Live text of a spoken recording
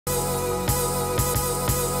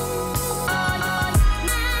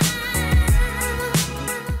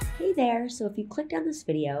there, so if you clicked on this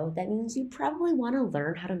video, that means you probably want to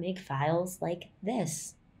learn how to make files like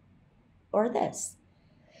this or this.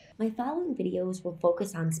 My following videos will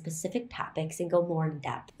focus on specific topics and go more in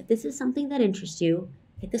depth. If this is something that interests you,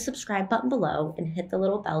 hit the subscribe button below and hit the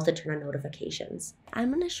little bell to turn on notifications. I'm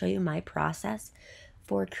going to show you my process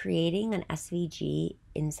for creating an SVG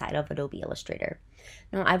inside of Adobe Illustrator.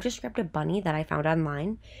 Now, I've just grabbed a bunny that I found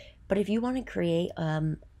online, but if you want to create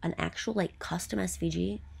an actual custom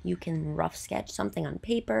SVG, you can rough sketch something on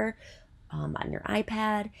paper, on your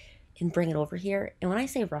iPad, and bring it over here. And when I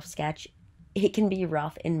say rough sketch, it can be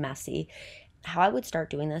rough and messy. How I would start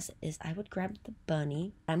doing this is I would grab the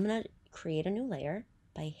bunny. I'm going to create a new layer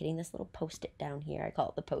by hitting this little post-it down here. I call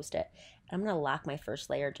it the post-it. I'm going to lock my first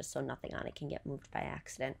layer just so nothing on it can get moved by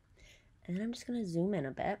accident. And then I'm just going to zoom in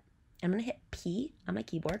a bit. I'm going to hit P on my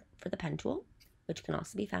keyboard for the pen tool, which can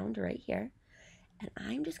also be found right here. And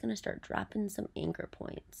I'm just going to start dropping some anchor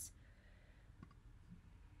points.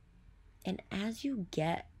 And as you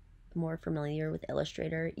get more familiar with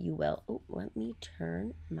Illustrator, you will, let me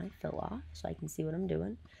turn my fill off so I can see what I'm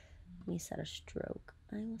doing. Let me set a stroke.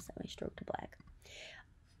 I will set my stroke to black.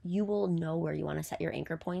 You will know where you want to set your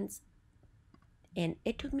anchor points. And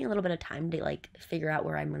it took me a little bit of time to figure out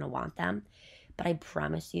where I'm going to want them. But I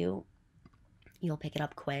promise you, you'll pick it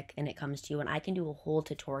up quick and it comes to you. And I can do a whole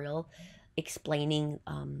tutorial explaining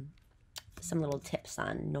some little tips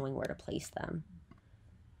on knowing where to place them.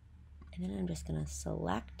 And then I'm just going to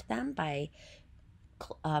select them by,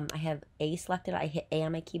 I have A selected. I hit A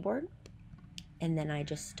on my keyboard. And then I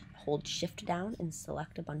just hold Shift down and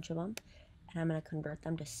select a bunch of them. And I'm going to convert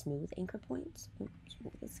them to smooth anchor points. Oops,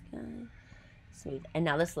 move this guy. Smooth. And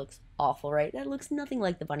now this looks awful, right? That looks nothing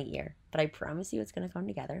like the bunny ear. But I promise you it's going to come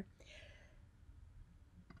together.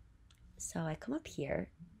 So I come up here.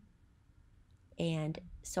 And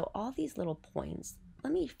so all these little points,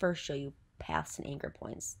 let me first show you paths and anchor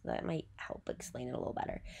points. That might help explain it a little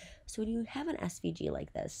better. So when you have an SVG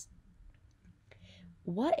like this,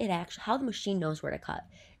 how the machine knows where to cut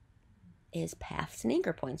is paths and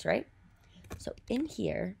anchor points, right? So in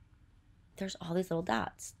here, there's all these little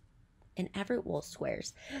dots and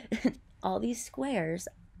squares. All these squares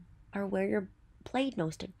are where your blade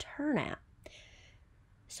knows to turn at.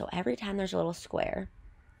 So every time there's a little square,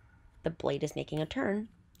 the blade is making a turn.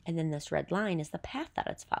 And then this red line is the path that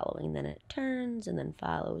it's following. Then it turns and then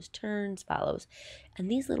follows, turns, follows. And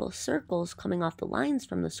these little circles coming off the lines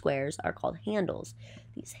from the squares are called handles.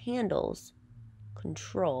 These handles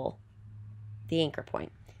control the anchor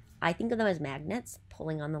point. I think of them as magnets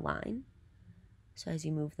pulling on the line. So as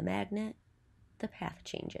you move the magnet, the path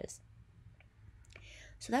changes.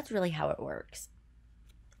 So that's really how it works.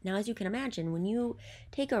 Now, as you can imagine, when you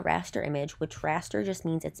take a raster image, which raster just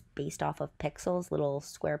means it's based off of pixels, little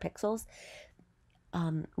square pixels,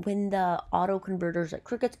 when the autoconverters like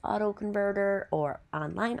Cricut's autoconverter or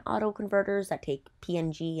online autoconverters that take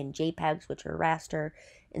PNG and JPEGs, which are raster,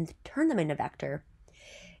 and turn them into vector,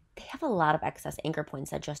 they have a lot of excess anchor points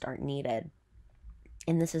that just aren't needed.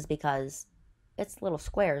 And this is because it's little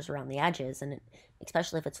squares around the edges, and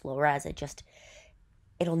especially if it's low res,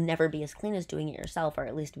 it'll never be as clean as doing it yourself, or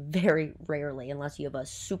at least very rarely, unless you have a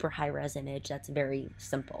super high res image that's very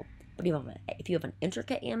simple. But if you have an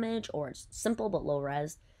intricate image or it's simple but low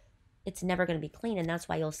res, it's never going to be clean. And that's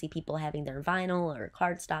why you'll see people having their vinyl or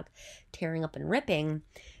cardstock tearing up and ripping,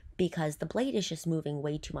 because the blade is just moving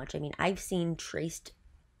way too much. I mean, I've seen traced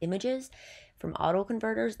images from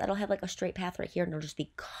autoconverters that'll have a straight path right here, and it'll just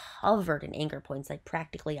be covered in anchor points,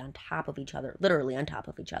 practically on top of each other, literally on top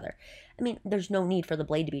of each other. I mean, there's no need for the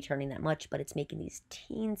blade to be turning that much, but it's making these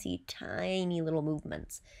teensy tiny little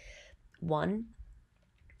movements. One,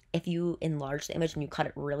 if you enlarge the image and you cut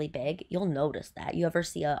it really big, you'll notice that. You ever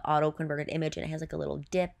see an auto-converted image and it has a little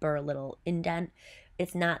dip or a little indent?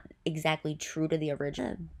 It's not exactly true to the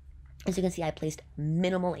original. As you can see, I placed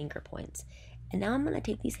minimal anchor points. And now I'm going to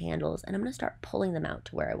take these handles and I'm going to start pulling them out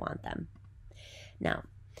to where I want them. Now,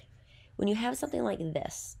 when you have something like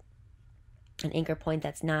this, an anchor point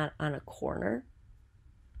that's not on a corner,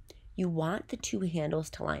 you want the two handles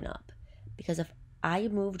to line up. Because if I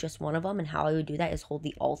move just one of them, and how I would do that is hold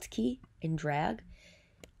the Alt key and drag,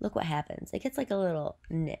 look what happens. It gets a little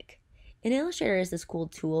nick. And Illustrator is this cool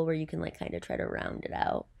tool where you can kind of try to round it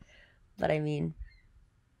out. But I mean,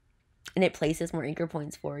 and it places more anchor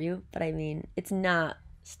points for you. But I mean, it's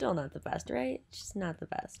still not the best, right? It's just not the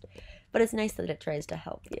best. But it's nice that it tries to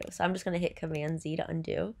help you. So I'm just going to hit Command Z to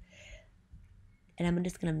undo. And I'm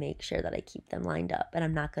just going to make sure that I keep them lined up. And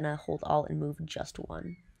I'm not going to hold Alt and move just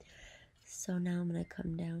one. So now I'm going to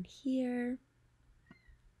come down here.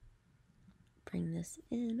 Bring this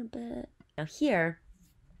in a bit. Now here,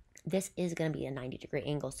 this is going to be a 90-degree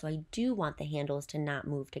angle. So I do want the handles to not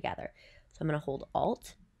move together. So I'm going to hold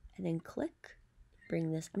Alt and then click,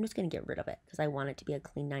 bring this. I'm just going to get rid of it because I want it to be a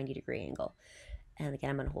clean 90-degree angle. And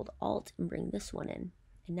again, I'm going to hold Alt and bring this one in.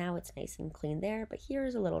 And now it's nice and clean there, but here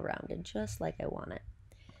is a little rounded, just like I want it.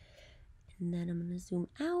 And then I'm going to zoom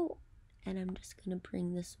out, and I'm just going to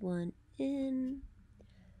bring this one in,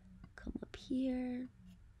 come up here.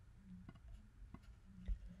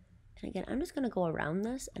 And again, I'm just going to go around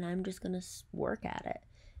this, and I'm just going to work at it.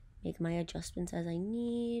 Make my adjustments as I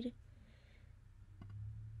need.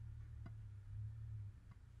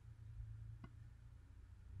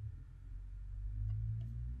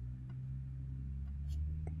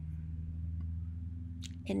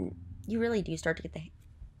 And you really do start to get the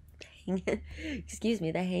hang, excuse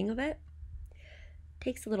me, the hang of it.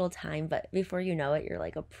 Takes a little time, but before you know it, you're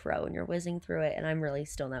like a pro and you're whizzing through it. And I'm really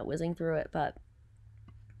still not whizzing through it, but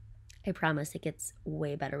I promise it gets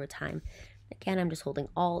way better with time. Again, I'm just holding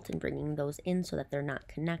Alt and bringing those in so that they're not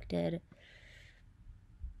connected.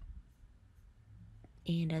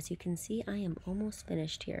 And as you can see, I am almost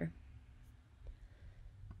finished here.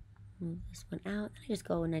 Move this one out. I just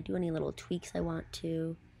go and I do any little tweaks I want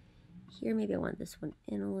to. Here, maybe I want this one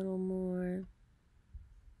in a little more.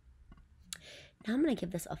 Now I'm going to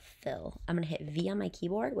give this a fill. I'm going to hit V on my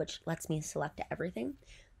keyboard, which lets me select everything.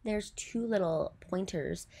 There's two little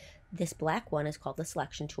pointers. This black one is called the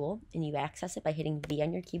selection tool, and you access it by hitting V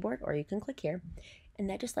on your keyboard, or you can click here. And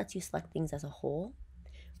that just lets you select things as a whole.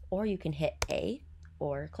 Or you can hit A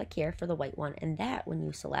or click here for the white one, and that when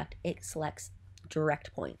you select, it selects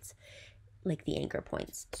direct points, like the anchor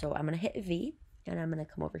points. So I'm going to hit V, and I'm going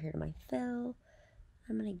to come over here to my fill.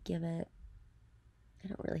 I'm going to give it, I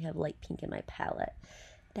don't really have light pink in my palette,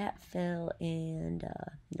 that fill and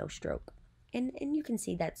no stroke. And you can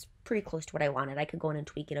see that's pretty close to what I wanted. I could go in and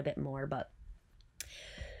tweak it a bit more, but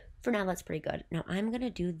for now that's pretty good. Now I'm going to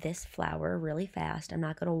do this flower really fast. I'm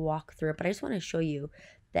not going to walk through it, but I just want to show you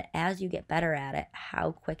that as you get better at it,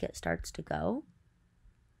 how quick it starts to go.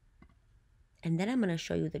 And then I'm going to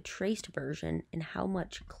show you the traced version and how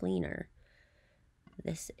much cleaner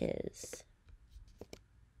this is.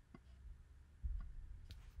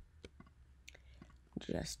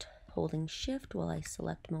 Just holding Shift while I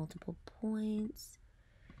select multiple points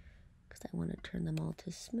because I want to turn them all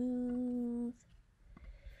to smooth.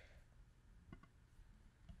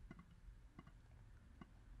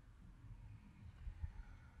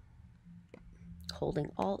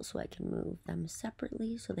 Holding Alt so I can move them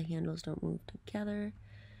separately so the handles don't move together.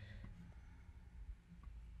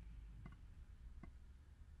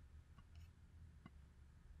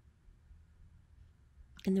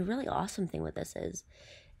 And the really awesome thing with this is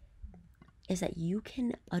that you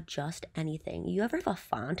can adjust anything. You ever have a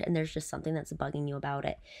font and there's just something that's bugging you about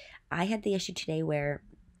it? I had the issue today where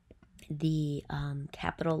the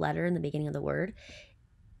capital letter in the beginning of the word,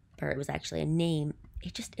 or it was actually a name,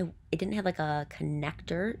 it didn't have like a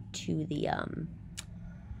connector to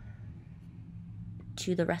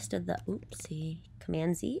the rest of the, oopsie,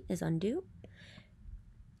 Command Z is undo.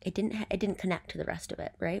 It didn't connect to the rest of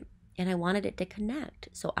it, right? And I wanted it to connect,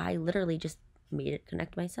 so I literally just made it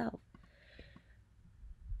connect myself.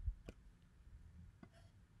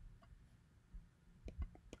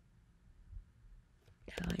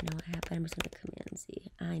 Oh, I know what happened. I'm just going to Command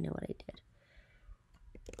Z. I know what I did.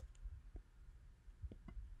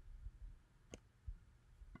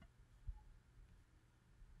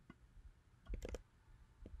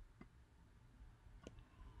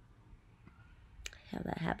 I have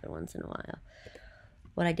that happen once in a while.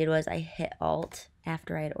 What I did was I hit Alt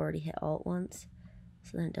after I had already hit Alt once.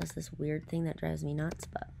 So then it does this weird thing that drives me nuts.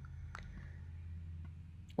 But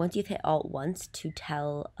once you've hit Alt once to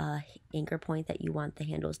tell anchor point that you want the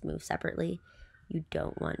handles to move separately, you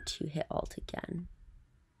don't want to hit Alt again.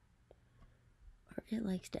 Or it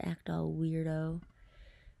likes to act all weirdo.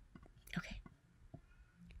 Okay.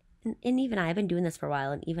 And even I've been doing this for a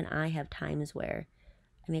while, and even I have times where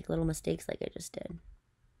I make little mistakes like I just did.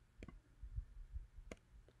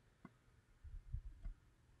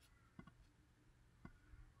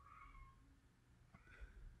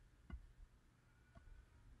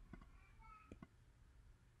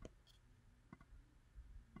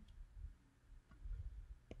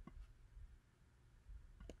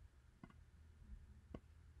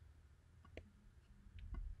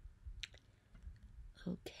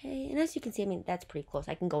 Okay, and as you can see, I mean, that's pretty close.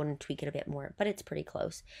 I can go in and tweak it a bit more, but it's pretty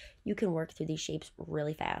close. You can work through these shapes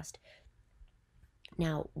really fast.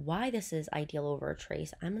 Now, why this is ideal over a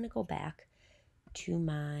trace, I'm going to go back to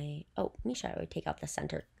my, oh, let me show you, I take out the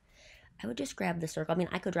center. I would just grab the circle. I mean,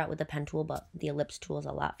 I could draw it with the pen tool, but the ellipse tool is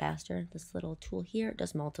a lot faster. This little tool here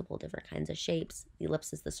does multiple different kinds of shapes. The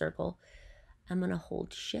ellipse is the circle. I'm going to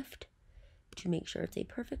hold shift to make sure it's a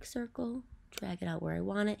perfect circle. Drag it out where I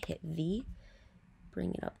want it. Hit V.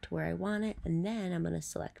 Bring it up to where I want it. And then I'm going to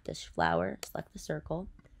select this flower, select the circle.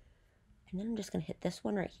 And then I'm just going to hit this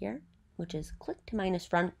one right here, which is click to minus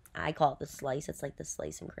front. I call it the slice. It's like the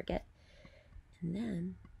slice in Cricut. And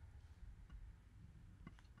then,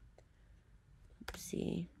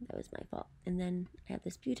 oopsie, that was my fault. And then I have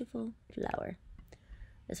this beautiful flower.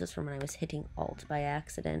 This was from when I was hitting Alt by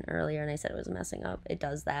accident earlier, and I said it was messing up. It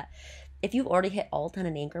does that. If you've already hit Alt on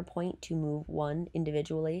an anchor point to move one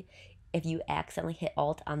individually, if you accidentally hit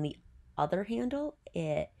Alt on the other handle,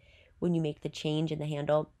 when you make the change in the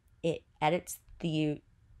handle, it edits the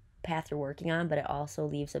path you're working on, but it also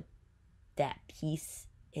leaves that piece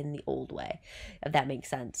in the old way, if that makes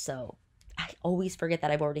sense. So I always forget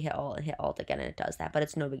that I've already hit Alt and hit Alt again, and it does that, but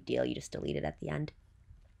it's no big deal. You just delete it at the end.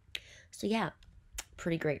 So yeah,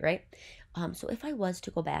 pretty great, right? So if I was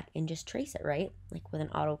to go back and just trace it, right, like with an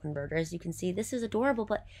auto converter, as you can see, this is adorable,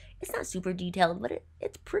 but it's not super detailed, but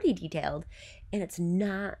it's pretty detailed, and it's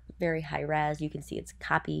not very high res. You can see it's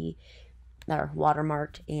copy or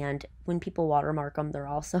watermarked, and when people watermark them, they're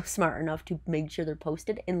also smart enough to make sure they're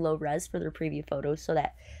posted in low res for their preview photos so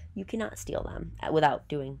that you cannot steal them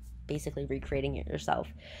without basically recreating it yourself.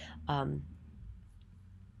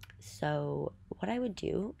 So what I would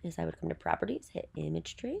do is I would come to properties, hit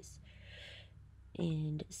image trace,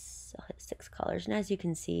 and I'll hit 6 colors. And as you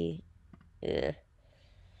can see, I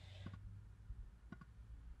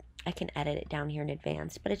can edit it down here in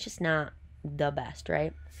advanced, but it's just not the best,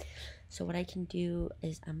 right? So what I can do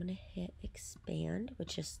is I'm going to hit expand,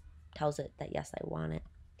 which just tells it that yes, I want it.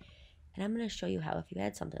 And I'm going to show you how, if you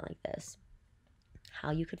had something like this,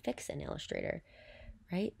 how you could fix it in Illustrator,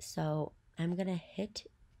 right? So I'm going to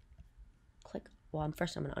click,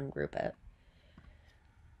 first I'm going to ungroup it.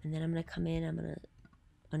 And then I'm going to come in, I'm going to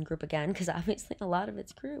ungroup again, because obviously a lot of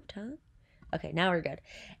it's grouped, huh? Okay, now we're good.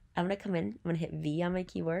 I'm going to come in, I'm going to hit V on my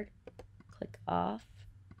keyboard, click off,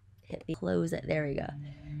 hit V, close it, there we go.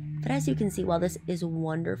 But as you can see, while this is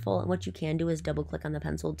wonderful, and what you can do is double click on the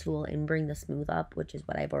pencil tool and bring the smooth up, which is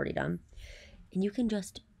what I've already done. And you can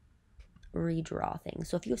just redraw things.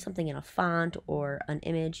 So if you have something in a font or an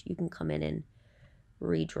image, you can come in and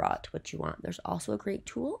redraw it to what you want. There's also a great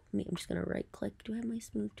tool. I'm just going to right click. Do I have my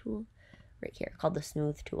smooth tool? Right here, called the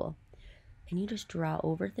smooth tool. And you just draw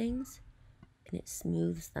over things and it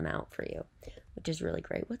smooths them out for you, which is really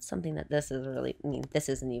great. What's something that this is really, this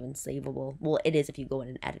isn't even savable. Well, it is if you go in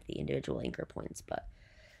and edit the individual anchor points, but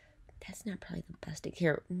that's not probably the best.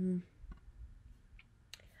 Here,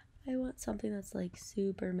 I want something that's like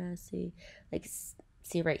super messy. Like,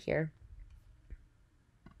 see right here.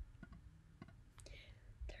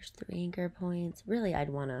 There's 3 anchor points. Really, I'd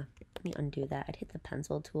want to, let me undo that. I'd hit the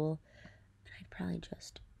pencil tool and I'd probably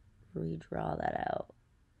just redraw that out.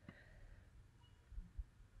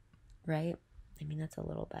 Right? I mean, that's a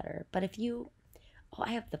little better. But if you,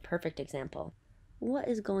 I have the perfect example. What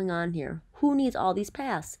is going on here? Who needs all these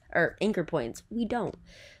paths or anchor points? We don't.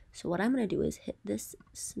 So what I'm going to do is hit this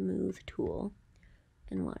smooth tool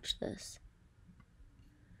and watch this.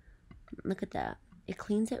 Look at that. It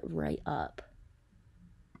cleans it right up.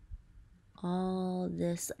 All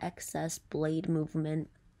this excess blade movement.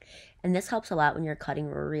 And this helps a lot when you're cutting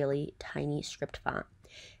really tiny script font.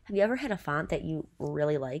 Have you ever had a font that you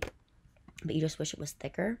really like, but you just wish it was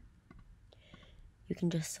thicker? You can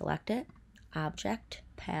just select it, object,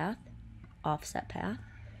 path, offset path,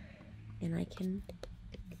 and I can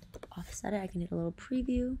offset it. I can hit a little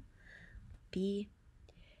preview, B.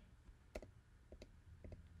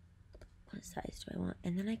 What size do I want?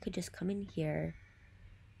 And then I could just come in here,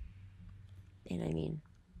 and I mean,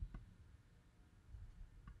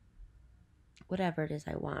 whatever it is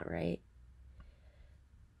I want, right?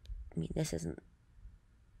 I mean, this isn't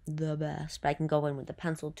the best, but I can go in with the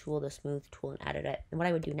pencil tool, the smooth tool, and edit it. And what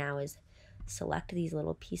I would do now is select these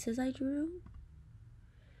little pieces I drew.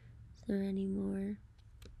 Is there any more?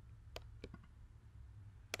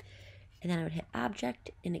 And then I would hit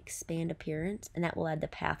object and expand appearance, and that will add the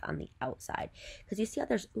path on the outside. Because you see how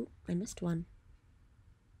there's, ooh, I missed one.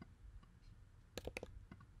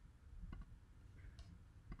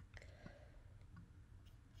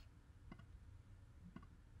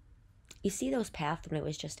 You see those paths when it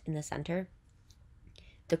was just in the center?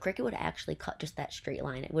 The Cricut would actually cut just that straight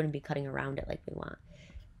line. It wouldn't be cutting around it like we want.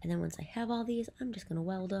 And then once I have all these, I'm just going to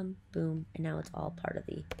weld them. Boom. And now it's all part of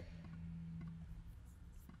the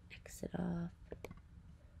exit off.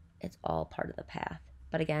 It's all part of the path.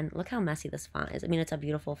 But again, look how messy this font is. I mean, it's a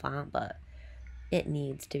beautiful font, but it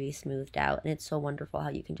needs to be smoothed out. And it's so wonderful how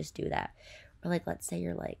you can just do that. Or like, let's say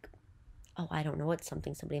you're like, oh, I don't know, what's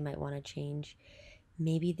something somebody might want to change.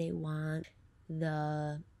 Maybe they want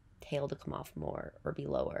the tail to come off more or be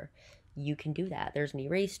lower. You can do that. There's an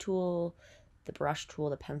erase tool, the brush tool,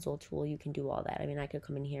 the pencil tool. You can do all that. I mean, I could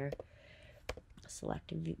come in here,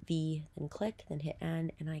 select V, then click, then hit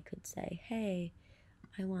N, and I could say, hey,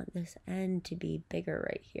 I want this N to be bigger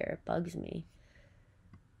right here. It bugs me.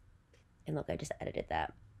 And look, I just edited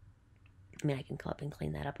that. I mean, I can come up and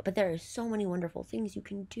clean that up. But there are so many wonderful things you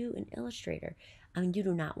can do in Illustrator. I mean, you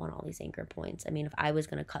do not want all these anchor points. I mean, if I was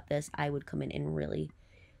going to cut this, I would come in and really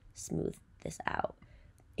smooth this out.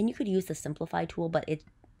 And you could use the Simplify tool, but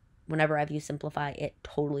whenever I've used Simplify, it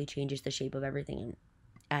totally changes the shape of everything, and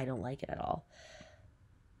I don't like it at all.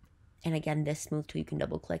 And again, this smooth tool, you can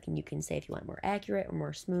double click and you can say if you want more accurate or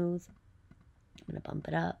more smooth. I'm going to bump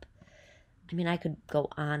it up. I mean, I could go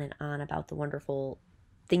on and on about the wonderful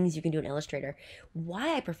things you can do in Illustrator.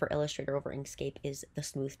 Why I prefer Illustrator over Inkscape is the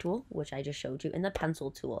smooth tool, which I just showed you, and the pencil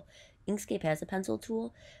tool. Inkscape has a pencil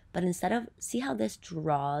tool, but instead of, see how this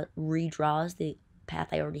redraws the path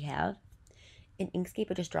I already have? In Inkscape,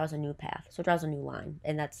 it just draws a new path, so it draws a new line,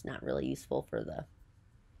 and that's not really useful for the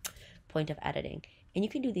point of editing. And you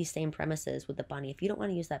can do these same premises with the bunny. If you don't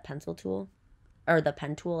want to use that pencil tool, or the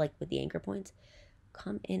pen tool, like with the anchor points,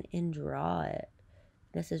 come in and draw it.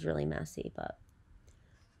 This is really messy, but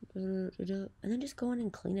and then just go in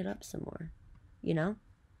and clean it up some more, you know?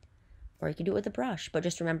 Or you can do it with a brush, but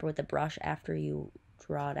just remember with the brush, after you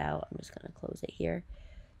draw it out, I'm just going to close it here.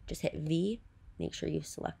 Just hit V, make sure you've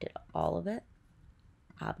selected all of it.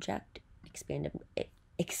 Object, expand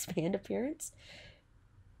appearance.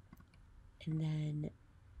 And then,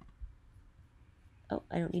 oh,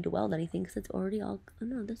 I don't need to weld anything because it's already all, oh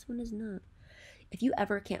no, this one is not. If you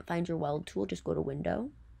ever can't find your weld tool, just go to Window,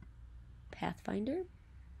 Pathfinder,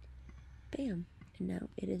 bam, and now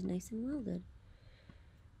it is nice and welded.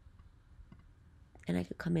 And I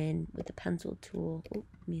could come in with the pencil tool, oh,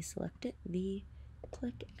 let me select it, V,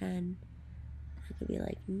 click N, I could be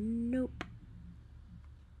like, nope,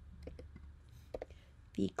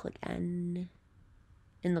 V, click N,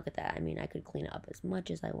 and look at that. I mean, I could clean it up as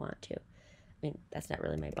much as I want to. I mean, that's not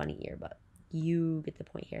really my bunny ear, but you get the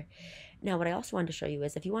point here. Now, what I also wanted to show you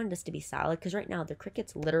is if you wanted this to be solid, because right now the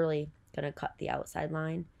Cricut's literally going to cut the outside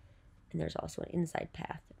line, and there's also an inside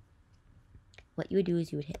path. What you would do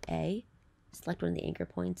is you would hit A, select one of the anchor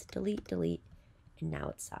points, delete, delete, and now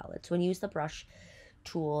it's solid. So when you use the brush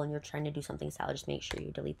tool and you're trying to do something solid, just make sure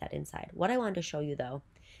you delete that inside. What I wanted to show you, though,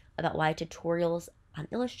 about why tutorials on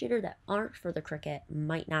Illustrator that aren't for the Cricut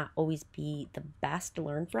might not always be the best to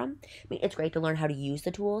learn from. I mean, it's great to learn how to use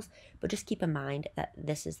the tools, but just keep in mind that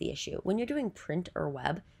this is the issue. When you're doing print or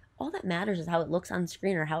web, all that matters is how it looks on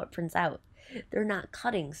screen or how it prints out. They're not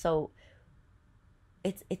cutting, so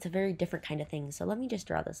it's a very different kind of thing. So let me just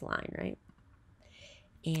draw this line, right?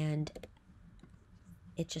 And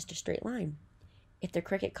it's just a straight line. If the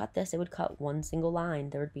Cricut cut this, it would cut one single line.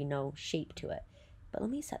 There would be no shape to it. But let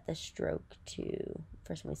me set the stroke to,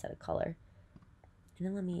 first let me set a color, and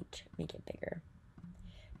then let me make it bigger.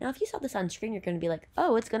 Now, if you saw this on screen, you're going to be like,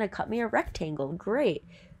 oh, it's going to cut me a rectangle. Great.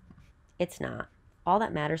 It's not. All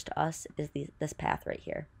that matters to us is this path right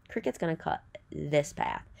here. Cricut's going to cut this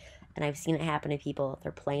path. And I've seen it happen to people.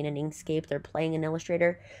 They're playing in Inkscape. They're playing in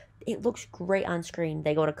Illustrator. It looks great on screen.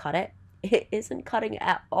 They go to cut it. It isn't cutting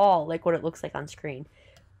at all like what it looks like on screen.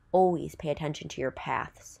 Always pay attention to your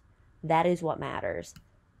paths. That is what matters.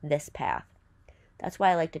 This path. That's why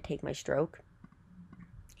I like to take my stroke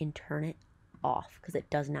and turn it off, because it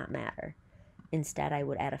does not matter. Instead, I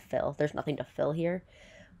would add a fill. There's nothing to fill here,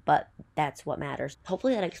 but that's what matters.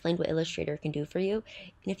 Hopefully that explained what Illustrator can do for you.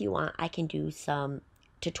 And if you want, I can do some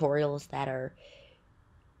tutorials that are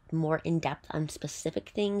more in-depth on specific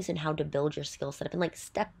things and how to build your skill set up, and like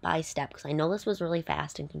step by step, because I know this was really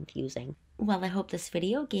fast and confusing. Well, I hope this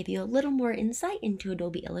video gave you a little more insight into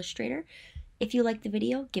Adobe Illustrator. If you liked the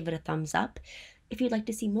video, give it a thumbs up. If you'd like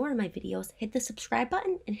to see more of my videos, hit the subscribe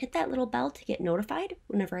button and hit that little bell to get notified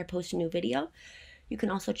whenever I post a new video. You can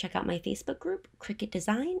also check out my Facebook group, Cricut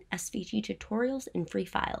Design, SVG tutorials, and free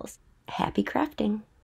files. Happy crafting!